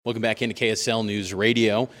Welcome back into KSL News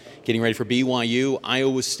Radio. Getting ready for BYU,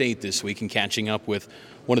 Iowa State this week and catching up with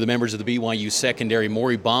one of the members of the BYU secondary,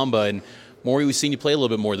 Mory Bamba. And Mory, we've seen you play a little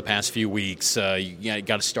bit more the past few weeks. You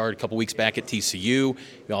got to start a couple weeks back at TCU.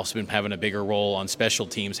 You've also been having a bigger role on special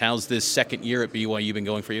teams. How's this second year at BYU been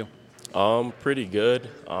going for you? Pretty good.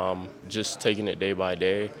 Just taking it day by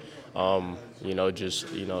day.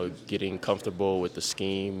 Getting comfortable with the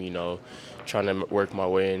scheme, trying to work my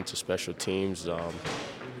way into special teams,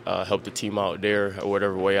 help the team out there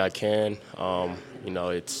whatever way I can. I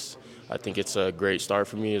think it's a great start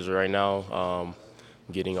for me as right now,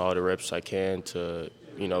 getting all the reps I can to,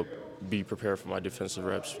 be prepared for my defensive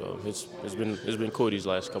reps. So it's been cool these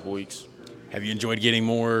last couple weeks. Have you enjoyed getting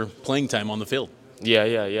more playing time on the field?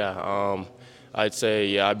 Yeah. I'd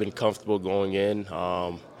say, I've been comfortable going in.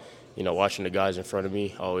 Watching the guys in front of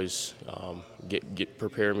me always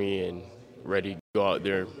prepare me and ready to go out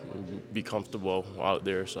there and be comfortable out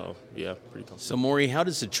there. So, yeah, pretty comfortable. So, Mory, how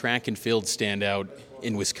does the track and field stand out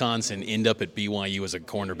in Wisconsin, end up at BYU as a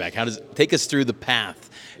cornerback? Take us through the path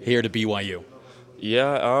here to BYU?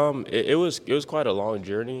 Yeah, it was quite a long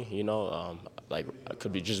journey, it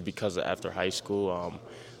could be just because after high school,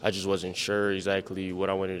 I just wasn't sure exactly what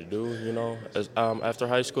I wanted to do, after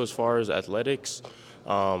high school as far as athletics.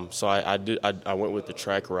 So I went with the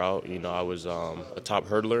track route. I was a top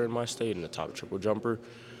hurdler in my state and a top triple jumper.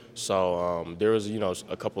 So there was,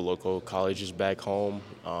 a couple local colleges back home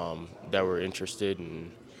that were interested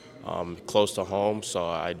and close to home. So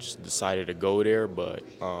I just decided to go there. But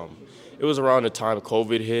it was around the time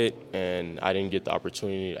COVID hit, and I didn't get the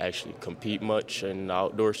opportunity to actually compete much in the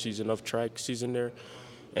outdoor season of track season there.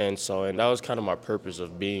 And that was kind of my purpose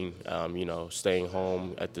of being, staying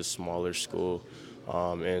home at this smaller school.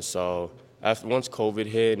 Once COVID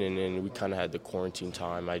hit and then we kind of had the quarantine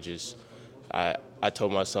time, I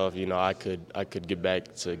told myself, I could get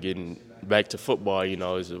getting back to football,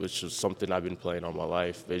 which was something I've been playing all my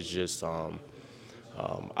life. It's just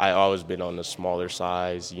I always been on the smaller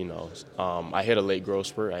size, I hit a late growth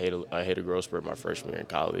spurt. I hit a growth spurt my freshman year in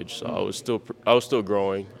college, so I was still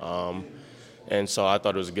growing. And so I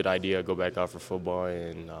thought it was a good idea to go back out for football,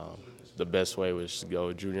 and the best way was to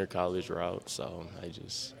go junior college route. So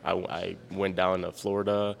I went down to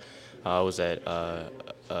Florida. I was at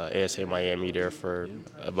ASA Miami there for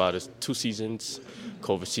about 2 seasons,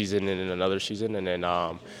 COVID season and then another season. And then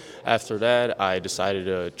after that, I decided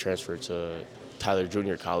to transfer to Tyler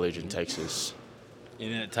Junior College in Texas.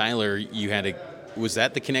 And at Tyler, was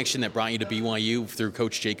that the connection that brought you to BYU through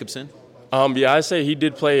Coach Jacobson? I'd say he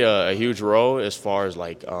did play a huge role as far as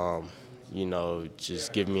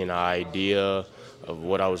just give me an idea of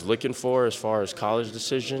what I was looking for as far as college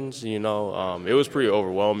decisions. It was pretty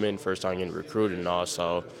overwhelming first time getting recruited and all.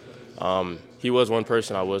 So he was one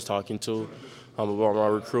person I was talking to about my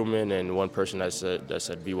recruitment, and one person that said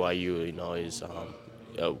BYU, is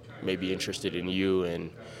maybe interested in you.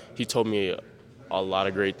 And he told me a lot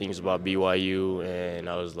of great things about BYU, and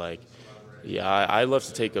I was like, yeah, I'd love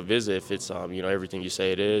to take a visit if it's, everything you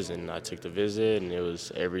say it is. And I took the visit, and it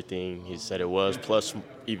was everything he said it was, plus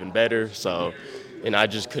even better. So, and I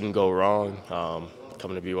just couldn't go wrong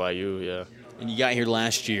coming to BYU, yeah. And you got here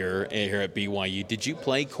last year here at BYU. Did you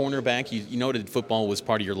play cornerback? You noted football was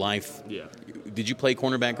part of your life. Yeah. Did you play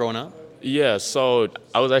cornerback growing up? Yeah, so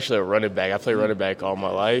I was actually a running back. I played running back all my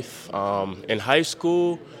life. In high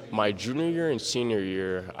school, my junior year and senior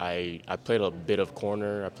year, I played a bit of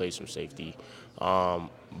corner. I played some safety.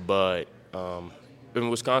 But in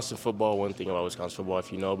Wisconsin football, one thing about Wisconsin football,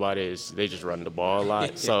 if you know about it, is they just run the ball a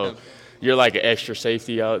lot. So you're like an extra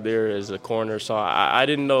safety out there as a corner. So I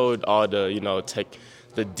didn't know all the,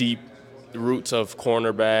 the deep roots of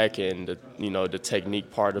cornerback and the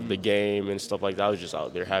technique part of the game and stuff like that. I was just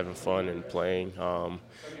out there having fun and playing.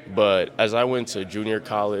 But as I went to junior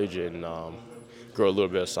college and grow a little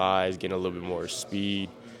bit of size, getting a little bit more speed,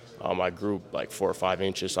 I grew like 4 or 5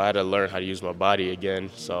 inches. So I had to learn how to use my body again.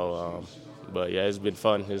 So, but yeah, it's been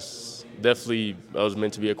fun. It's definitely, I was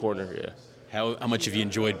meant to be a corner, yeah. How much have you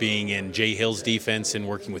enjoyed being in Jay Hill's defense and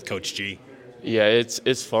working with Coach G? Yeah,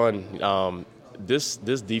 it's fun. This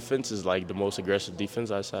defense is like the most aggressive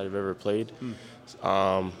defense I've ever played,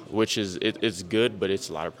 which is it's good, but it's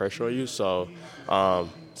a lot of pressure on you. So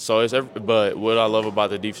but what I love about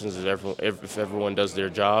the defense is if everyone does their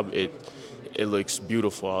job, it looks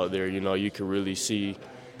beautiful out there. You can really see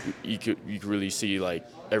like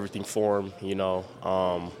everything form.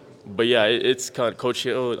 But yeah, it's kind of Coach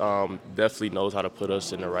Hill definitely knows how to put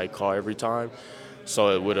us in the right car every time.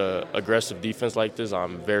 So with an aggressive defense like this,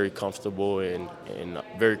 I'm very comfortable and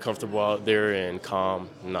very comfortable out there and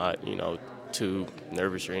calm, not too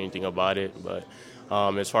nervous or anything about it. But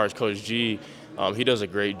As far as Coach G, he does a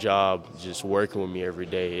great job just working with me every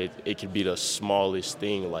day. It could be the smallest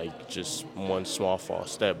thing, like just one small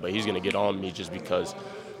false step, but he's going to get on me just because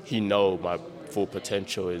he know my full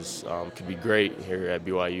potential is could be great here at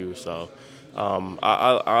BYU. So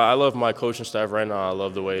I love my coaching staff right now. I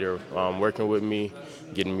love the way they're working with me,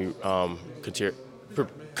 getting me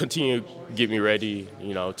continue to get me ready,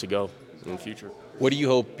 to go in the future. What do you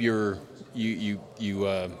hope you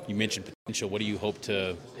mentioned potential. What do you hope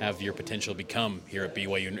to have your potential become here at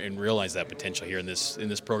BYU and realize that potential here in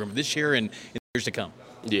this program this year and in years to come?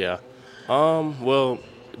 Yeah. Well,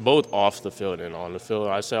 both off the field and on the field.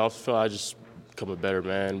 I say off the field, I just become a better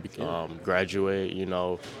man, graduate,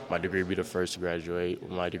 my degree, be the first to graduate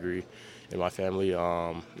with my degree in my family,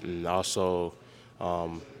 and also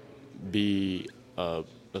be a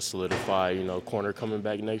solidified, corner coming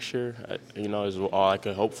back next year, is all I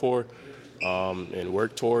could hope for and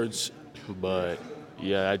work towards. But,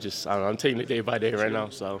 yeah, I'm taking it day by day right now.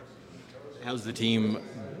 So, how's the team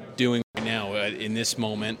doing right now in this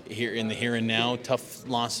moment, here in the here and now? Tough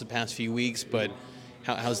loss the past few weeks, but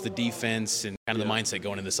how's the defense and kind of the mindset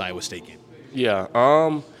going in this Iowa State game? Yeah,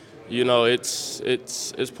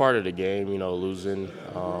 it's part of the game, losing.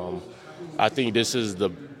 I think this is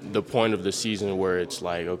the point of the season where it's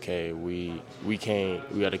like, okay, we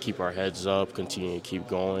got to keep our heads up, continue to keep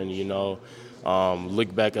going,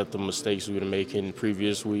 look back at the mistakes we were making the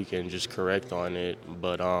previous week and just correct on it.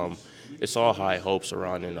 But it's all high hopes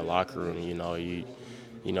around in the locker room.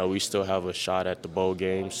 We still have a shot at the bowl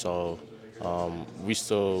game, so we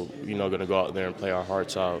still going to go out there and play our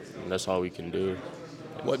hearts out, and that's all we can do.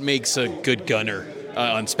 What makes a good gunner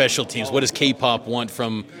on special teams? What does K-Pop want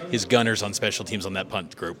from his gunners on special teams on that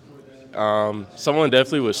punt group? Someone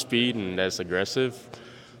definitely with speed and that's aggressive.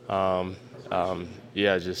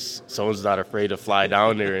 Just someone's not afraid to fly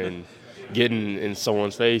down there and get in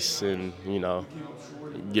someone's face and,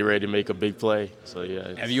 get ready to make a big play. So,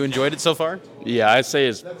 yeah. Have you enjoyed it so far? Yeah, I'd say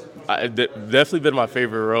it's definitely been my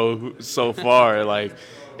favorite role so far. Like,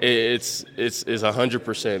 it's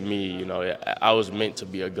 100% me. I was meant to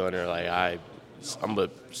be a gunner. Like, I'm a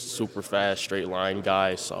super fast straight line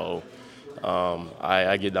guy, so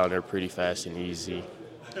I get down there pretty fast and easy.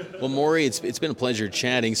 Well, Mory, it's been a pleasure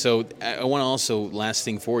chatting. So I want to also, last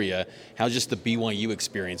thing for you, how's just the BYU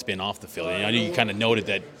experience been off the field? I know you kind of noted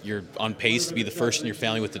that you're on pace to be the first in your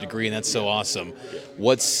family with the degree, and that's so awesome.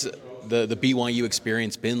 What's the BYU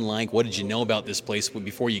experience been like? What did you know about this place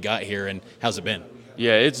before you got here, and how's it been?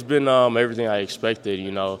 Yeah, it's been everything I expected,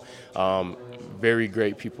 very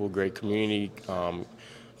great people, great community,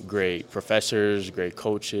 great professors, great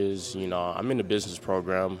coaches. I'm in the business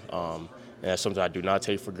program, and that's something I do not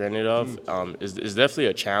take for granted of. It's definitely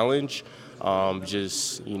a challenge,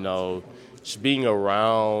 just being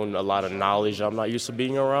around a lot of knowledge I'm not used to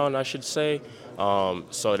being around, I should say.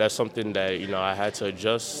 So that's something that, I had to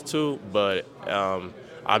adjust to, but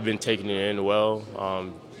I've been taking it in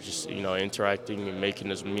well. Interacting and making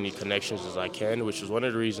as many connections as I can, which is one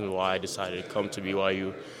of the reasons why I decided to come to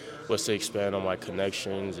BYU, was to expand on my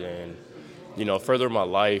connections and, further my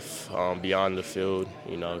life beyond the field,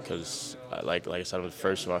 because like I said, I'm the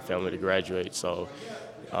first in my family to graduate. So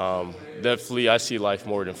definitely I see life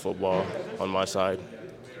more than football on my side.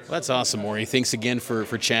 Well, that's awesome, Mory. Thanks again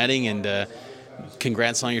for chatting, and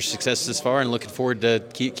congrats on your success this far, and looking forward to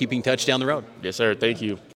keeping touch down the road. Yes, sir. Thank you.